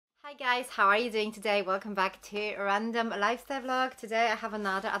Hi guys, how are you doing today? Welcome back to a random lifestyle vlog. Today I have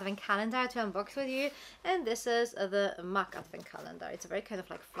another advent calendar to unbox with you, and this is the MAC advent calendar. It's very kind of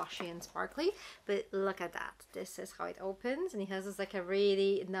like flashy and sparkly, but look at that. This is how it opens, and it has this like a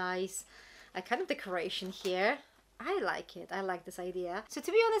really nice kind of decoration here. I like it. I like this idea. So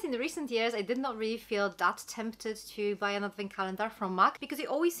to be honest, in the recent years, I did not really feel that tempted to buy an advent calendar from MAC because it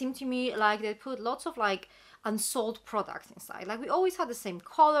always seemed to me like they put lots of like unsold products inside. Like we always had the same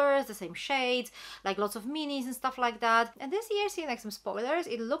colors, the same shades, like lots of minis and stuff like that. And this year, seeing like some spoilers,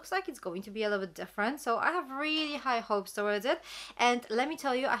 it looks like it's going to be a little bit different. So I have really high hopes towards it. And let me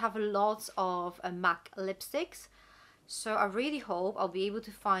tell you, I have lots of MAC lipsticks. So I really hope I'll be able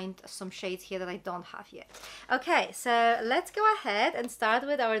to find some shades here that I don't have yet. Okay, so let's go ahead and start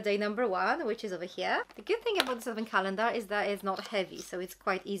with our day number 1, which is over here. The good thing about this advent calendar is that it's not heavy, so it's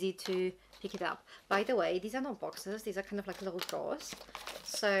quite easy to pick it up. By the way, these are not boxes, these are kind of like little drawers.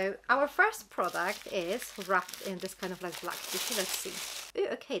 So our first product is wrapped in this kind of like black tissue. Let's see. Ooh,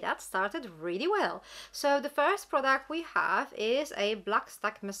 okay, that started really well. So the first product we have is a black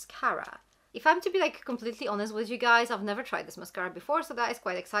stack mascara. If I'm to be like completely honest with you guys, I've never tried this mascara before, so that is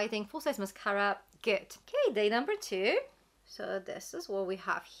quite exciting. Full size mascara, good. Okay, day number 2. So this is what we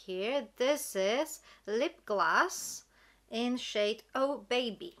have here. This is lip gloss in shade Oh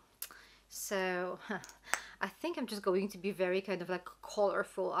Baby. So I think I'm just going to be very kind of like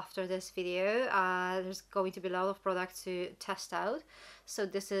colorful after this video. There's going to be a lot of products to test out. So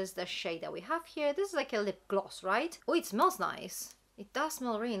this is the shade that we have here. This is like a lip gloss, right? Oh, it smells nice. It does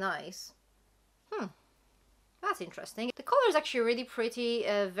smell really nice. That's interesting. The color is actually really pretty,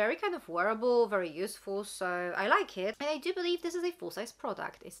 very kind of wearable, very useful, so I like it. And I do believe this is a full-size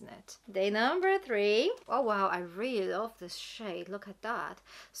product, isn't it? Day number 3. Oh wow, I really love this shade. Look at that.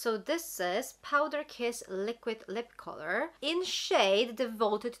 So this is Powder Kiss Liquid Lip Color in shade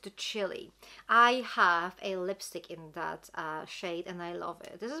devoted to chili. I have a lipstick in that shade and I love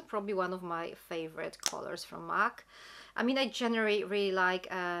it. This is probably one of my favorite colors from MAC. I mean, I generally really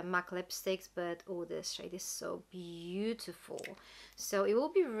like MAC lipsticks, but oh, this shade is so beautiful. So it will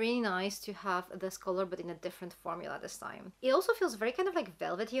be really nice to have this color, but in a different formula this time. It also feels very kind of like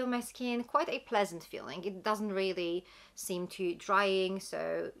velvety on my skin, quite a pleasant feeling. It doesn't really seem too drying,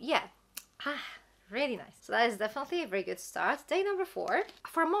 so yeah. Really nice. So that is definitely a very good start. Day number 4.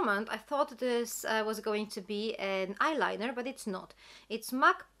 For a moment, I thought this was going to be an eyeliner, but it's not. It's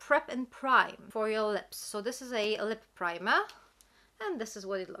MAC Prep and Prime for your lips. So this is a lip primer. And this is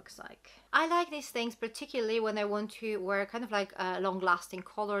what it looks like. I like these things particularly when I want to wear kind of like a long-lasting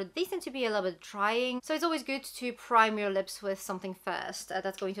color. These tend to be a little bit drying, so it's always good to prime your lips with something first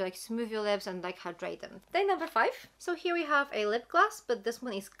that's going to like smooth your lips and like hydrate them. Day number 5. So here we have a lip gloss, but this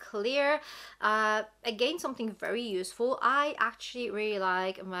one is clear. Again, something very useful. I actually really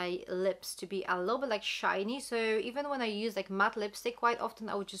like my lips to be a little bit like shiny, so even when I use like matte lipstick, quite often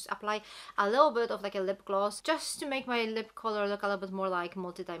I would just apply a little bit of like a lip gloss just to make my lip color look a little bit more like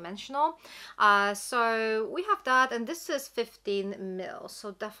multi-dimensional. So we have that, and this is 15 ml,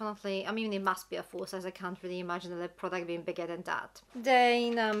 so definitely, I mean, it must be a full size. I can't really imagine a lip product being bigger than that.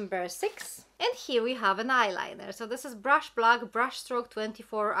 Day number 6, and here we have an eyeliner. So this is Brush Black Brush Stroke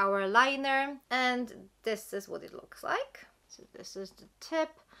 24-hour liner, and this is what it looks like. So this is the tip.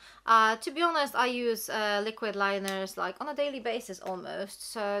 To be honest, I use liquid liners like on a daily basis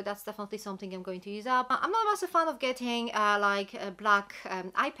almost, so that's definitely something I'm going to use up. I'm not a massive fan of getting black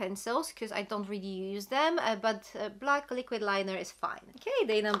eye pencils because I don't really use them, but black liquid liner is fine. Okay,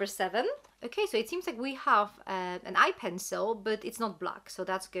 day number 7. Okay, so it seems like we have an eye pencil, but it's not black, so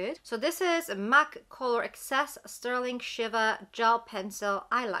that's good. So this is a MAC Color Excess Sterling Shiver Gel Pencil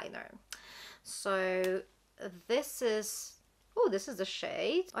Eyeliner. So this is... oh, this is the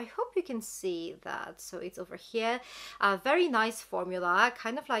shade. I hope you can see that. So it's over here. Very nice formula,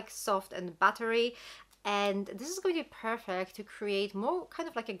 kind of like soft and buttery. And this is going to be perfect to create more kind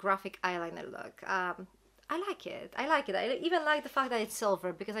of like a graphic eyeliner look. I like it. I like it. I even like the fact that it's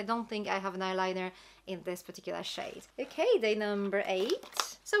silver because I don't think I have an eyeliner in this particular shade. Okay, day number 8.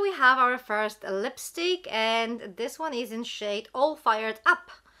 So we have our first lipstick, and this one is in shade All Fired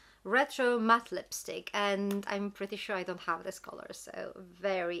Up Retro Matte Lipstick, and I'm pretty sure I don't have this color, so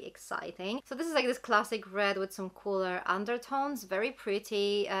very exciting. So this is like this classic red with some cooler undertones, very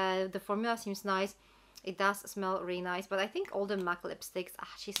pretty. The formula seems nice. It does smell really nice, but I think all the MAC lipsticks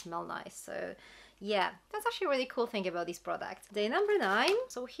actually smell nice, so yeah, that's actually a really cool thing about these products. Day number 9.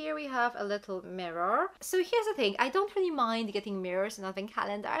 So here we have a little mirror. So here's the thing, I don't really mind getting mirrors in advent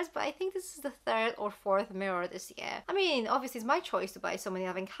calendars, but I think this is the 3rd or 4th mirror this year. I mean, obviously it's my choice to buy so many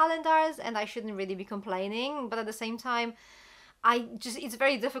advent calendars and I shouldn't really be complaining, but at the same time, it's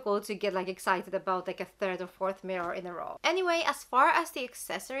very difficult to get like excited about like a third or fourth mirror in a row. Anyway, as far as the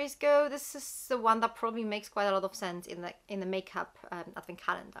accessories go, this is the one that probably makes quite a lot of sense in the makeup advent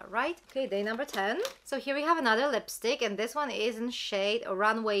calendar, right? Okay, day number 10. So here we have another lipstick, and this one is in shade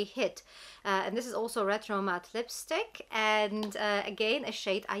Runway Hit. And this is also retro matte lipstick, and again a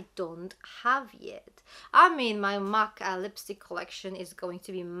shade I don't have yet. I mean, my MAC lipstick collection is going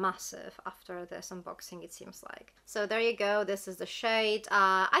to be massive after this unboxing, it seems like. So there you go, this is the shade.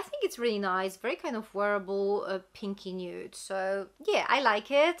 I think it's really nice, very kind of wearable pinky nude. So yeah, I like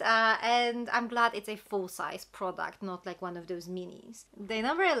it, and I'm glad it's a full-size product, not like one of those minis. Day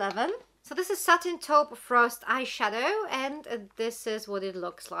number 11. So this is Satin Taupe Frost eyeshadow, and this is what it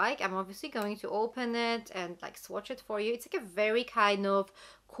looks like. I'm obviously going to open it and like swatch it for you. It's like a very kind of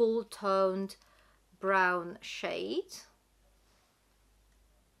cool toned brown shade.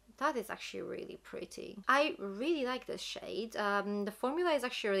 That is actually really pretty. I really like this shade. The formula is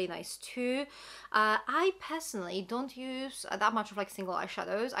actually really nice too. I personally don't use that much of like single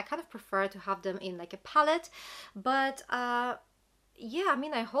eyeshadows. I kind of prefer to have them in like a palette, but yeah, I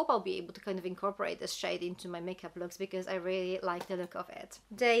mean, I hope I'll be able to kind of incorporate this shade into my makeup looks because I really like the look of it.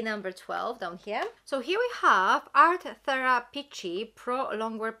 Day number 12 down here. So here we have Art Therapy Pro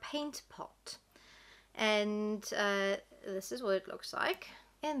Longwear Paint Pot. And this is what it looks like.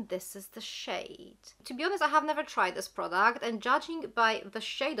 And this is the shade. To be honest, I have never tried this product, and judging by the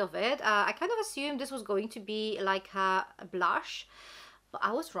shade of it, I kind of assumed this was going to be like a blush. But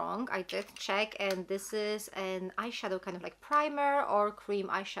I was wrong. I did check, and this is an eyeshadow, kind of like primer or cream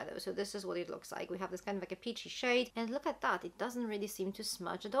eyeshadow. So this is what it looks like. We have this kind of like a peachy shade, and look at that, it doesn't really seem to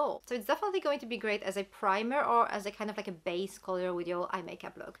smudge at all. So it's definitely going to be great as a primer or as a kind of like a base color with your eye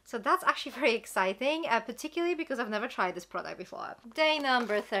makeup look. So that's actually very exciting, particularly because I've never tried this product before. Day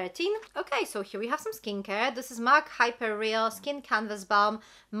number 13. Okay, so here we have some skincare. This is MAC Hyper Real Skin Canvas Balm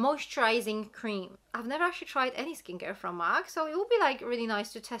Moisturizing Cream. I've never actually tried any skincare from MAC, so it would be like really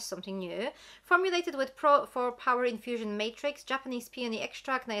nice to test something new. Formulated with for Power Infusion Matrix, Japanese peony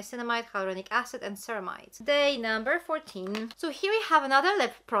extract, niacinamide, hyaluronic acid, and ceramides. Day number 14. So here we have another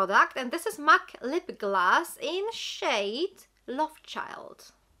lip product, and this is MAC Lip Glass in shade Love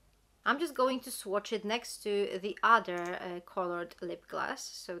Child. I'm just going to swatch it next to the other colored lip gloss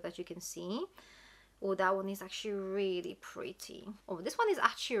so that you can see. Oh, that one is actually really pretty. Oh, this one is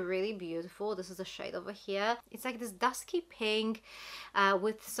actually really beautiful. This is the shade over here. It's like this dusky pink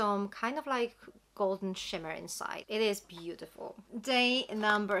with some kind of like golden shimmer inside. It is beautiful. Day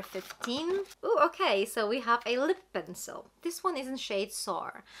number 15. Oh, okay, so we have a lip pencil. This one is in shade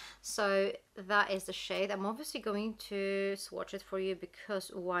Soar. So that is the shade. I'm obviously going to swatch it for you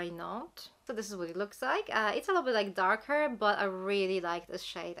because why not? So this is what it looks like. It's a little bit like darker, but I really like this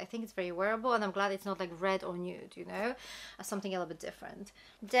shade. I think it's very wearable, and I'm glad it's not like red or nude, you know, something a little bit different.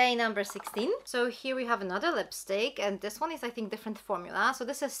 Day number 16. So here we have another lipstick, and this one is I think different formula. So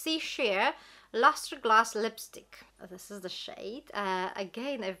this is Sea Sheer Luster Glass Lipstick. This is the shade.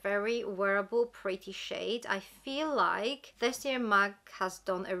 Again, a very wearable, pretty shade. I feel like this year MAC has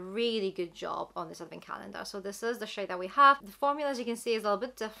done a really good job on this advent calendar. So this is the shade that we have. The formula, as you can see, is a little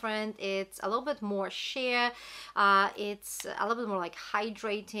bit different. It's a little bit more sheer. It's a little bit more like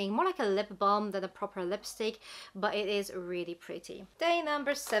hydrating, more like a lip balm than a proper lipstick, but it is really pretty. Day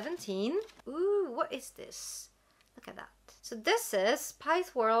number 17. Ooh, what is this? Look at that. So this is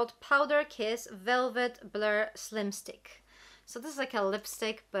Spice World Powder Kiss Velvet Blur Slim Stick. So this is like a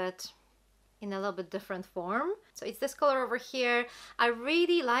lipstick, but in a little bit different form. So it's this color over here. I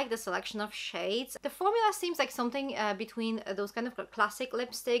really like the selection of shades. The formula seems like something between those kind of classic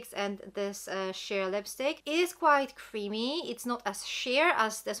lipsticks and this sheer lipstick. It is quite creamy. It's not as sheer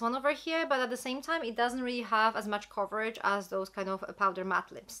as this one over here, but at the same time it doesn't really have as much coverage as those kind of powder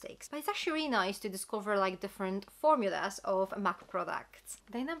matte lipsticks. But it's actually really nice to discover like different formulas of MAC products.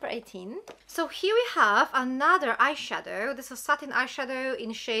 Day number 18. So here we have another eyeshadow. This is satin eyeshadow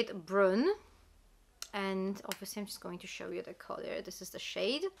in shade Brune. And obviously I'm just going to show you the color. This is the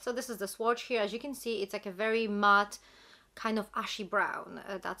shade. So this is the swatch here. As you can see, it's like a very matte kind of ashy brown.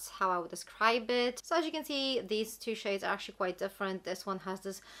 That's how I would describe it. So as you can see, these two shades are actually quite different. This one has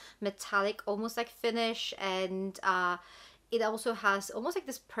this metallic, almost like finish, and it also has almost like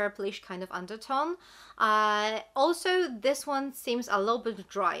this purplish kind of undertone. Also, this one seems a little bit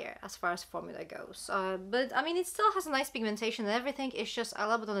drier as far as formula goes. But I mean, it still has a nice pigmentation and everything. It's just a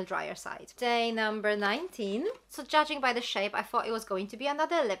little bit on the drier side. Day number 19. So judging by the shape, I thought it was going to be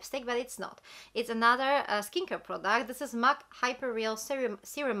another lipstick, but it's not. It's another skincare product. This is MAC Hyper Real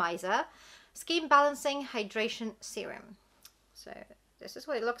Serumizer Skin Balancing Hydration Serum. So This is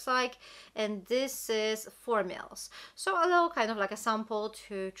what it looks like, and this is 4 mils. So a little kind of like a sample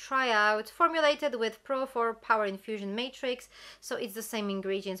to try out, formulated with Pro 4 Power Infusion Matrix. So it's the same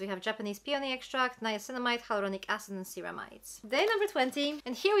ingredients. We have Japanese peony extract, niacinamide, hyaluronic acid, and ceramides. Day number 20,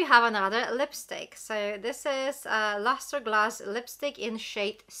 and here we have another lipstick. So this is Luster Glass lipstick in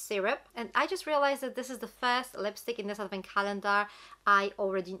shade Syrup, and I just realized that this is the first lipstick in this advent calendar I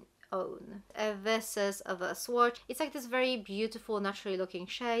already own. This is the swatch. It's like this very beautiful, naturally looking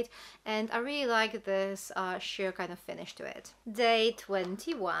shade, and I really like this sheer kind of finish to it. Day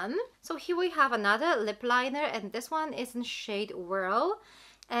 21. So here we have another lip liner, and this one is in shade Whirl.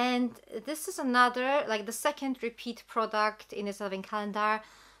 And this is another, like the second repeat product in this advent calendar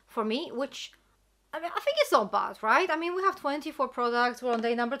for me, which I mean, I think it's not bad, right? I mean, we have 24 products, we're on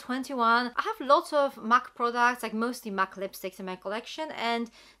day number 21. I have lots of MAC products, like mostly MAC lipsticks in my collection, and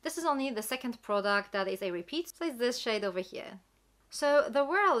this is only the second product that is a repeat. So it's this shade over here. So the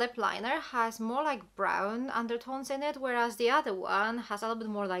Whirl lip liner has more like brown undertones in it, whereas the other one has a little bit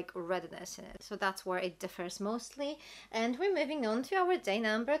more like redness in it. So that's where it differs mostly. And we're moving on to our day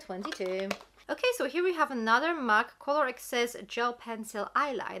number 22. Okay, so here we have another MAC Color Excess Gel Pencil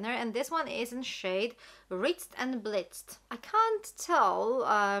Eyeliner, and this one is in shade Ritzed and Blitzed. I can't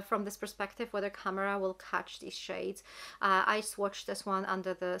tell from this perspective whether camera will catch these shades. I swatched this one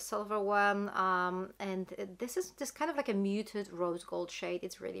under the silver one, and this is just kind of like a muted rose gold shade.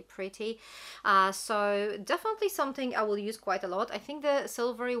 It's really pretty. So definitely something I will use quite a lot. I think the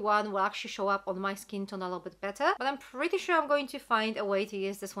silvery one will actually show up on my skin tone a little bit better, but I'm pretty sure I'm going to find a way to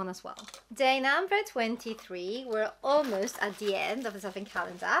use this one as well. Day number 23. We're almost at the end of this advent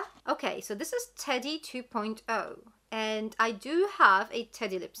calendar. Okay, so this is Teddy 2.0, and I do have a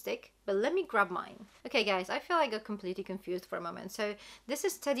Teddy lipstick, but let me grab mine. Okay guys, I feel like I got completely confused for a moment. So this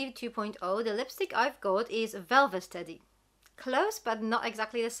is Teddy 2.0. The lipstick I've got is Velvet Teddy. Close, but not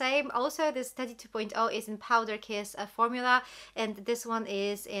exactly the same. Also, this Teddy 2.0 is in Powder Kiss formula, and this one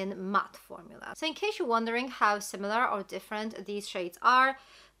is in matte formula. So in case you're wondering how similar or different these shades are,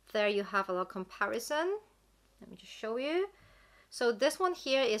 there you have a little comparison. Let me just show you. So this one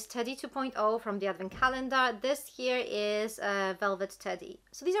here is Teddy 2.0 from the advent calendar. This here is Velvet Teddy.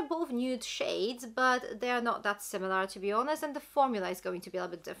 So these are both nude shades, but they are not that similar, to be honest, and the formula is going to be a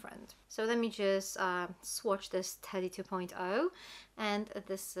little bit different. So let me just swatch this Teddy 2.0, and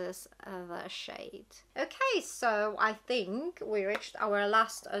this is the shade. Okay, so I think we reached our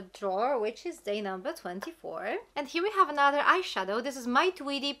last drawer, which is day number 24. And here we have another eyeshadow. This is My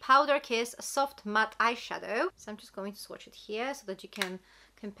Tweedy Powder Kiss Soft Matte Eyeshadow. So I'm just going to swatch it here so that you can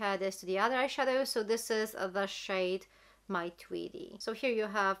compare this to the other eyeshadow. So this is the shade My Tweedy. So here you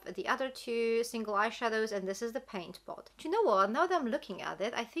have the other two single eyeshadows, and this is the paint pot. Do you know what? Now that I'm looking at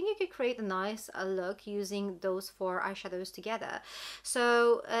it, I think you could create a nice look using those 4 eyeshadows together.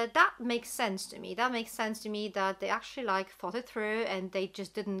 So that makes sense to me. That makes sense to me that they actually like thought it through, and they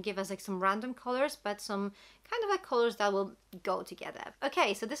just didn't give us like some random colors, but some kind of like colors that will go together.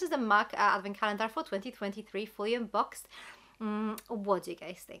 Okay, so this is the MAC Advent Calendar for 2023 fully unboxed. What do you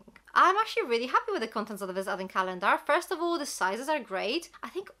guys think? I'm actually really happy with the contents of this advent calendar. First of all, the sizes are great. I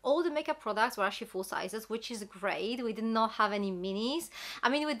think all the makeup products were actually full sizes, which is great. We did not have any minis. I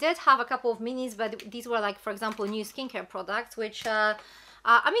mean, we did have a couple of minis, but these were like, for example, new skincare products, which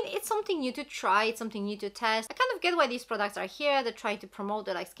I mean, it's something new to try, it's something new to test. I kind of get why these products are here. They're trying to promote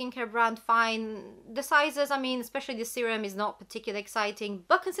the like skincare brand, fine. The sizes, I mean, especially the serum is not particularly exciting,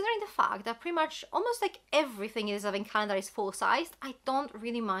 but considering the fact that pretty much almost like everything in this advent calendar is full-sized, I don't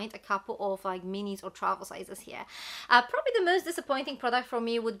really mind a couple of like minis or travel sizes here. Probably the most disappointing product for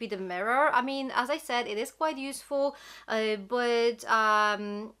me would be the mirror. I mean, as I said, it is quite useful, but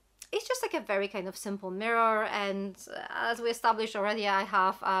it's just like a very kind of simple mirror, and as we established already, I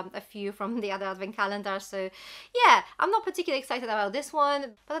have a few from the other advent calendar, so yeah, I'm not particularly excited about this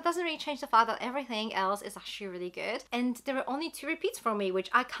one, but that doesn't really change the fact that everything else is actually really good. And there were only 2 repeats for me, which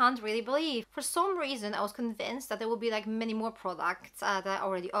I can't really believe. For some reason, I was convinced that there would be like many more products that I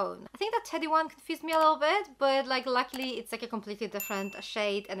already own. I think that Teddy one confused me a little bit, but like luckily it's like a completely different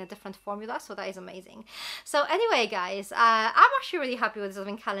shade and a different formula, so that is amazing. So anyway guys, I'm actually really happy with this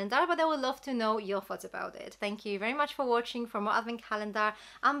advent calendar, but I would love to know your thoughts about it. Thank you very much for watching. For more advent calendar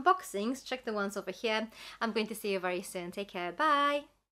unboxings, check the ones over here. I'm going to see you very soon. Take care. Bye.